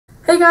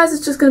Hey guys,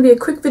 it's just going to be a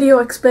quick video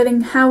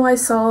explaining how I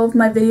solve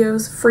my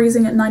videos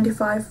freezing at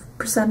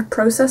 95%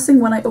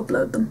 processing when I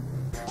upload them.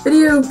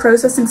 Video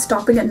processing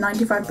stopping at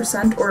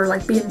 95% or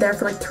like being there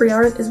for like 3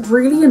 hours is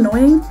really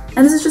annoying,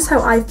 and this is just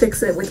how I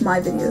fix it with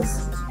my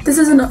videos. This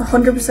isn't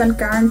 100%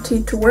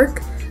 guaranteed to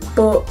work,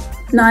 but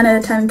 9 out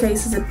of 10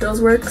 cases it does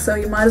work, so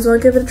you might as well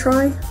give it a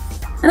try.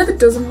 And if it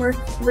doesn't work,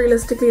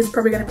 realistically it's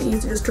probably going to be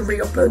easier just to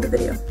re-upload the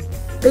video.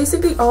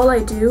 Basically all I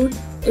do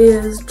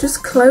is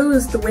just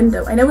close the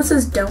window. I know it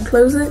says don't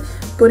close it,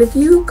 but if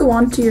you go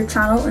onto your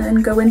channel and then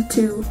go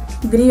into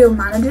Video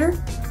Manager,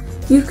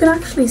 you can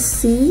actually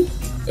see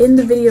in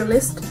the video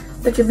list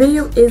that your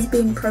video is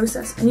being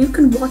processed, and you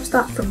can watch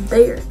that from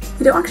there.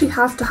 You don't actually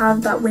have to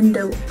have that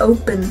window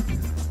open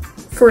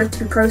for it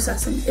to be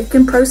processing. It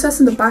can process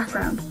in the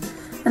background,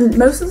 and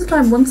most of the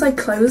time once I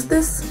close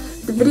this,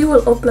 the video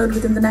will upload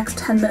within the next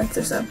 10 minutes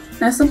or so.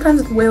 Now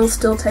sometimes it will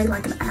still take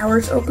like an hour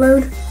to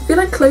upload. I feel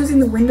like closing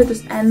the window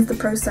just ends the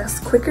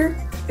process quicker.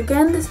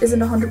 Again, this isn't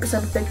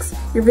 100% fix.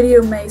 Your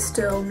video may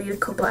still need a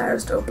couple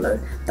hours to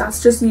upload.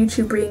 That's just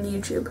YouTube being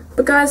YouTube.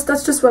 But guys,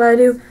 that's just what I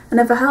do, and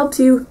if it helps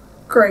you,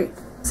 great.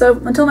 So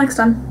until next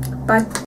time, bye.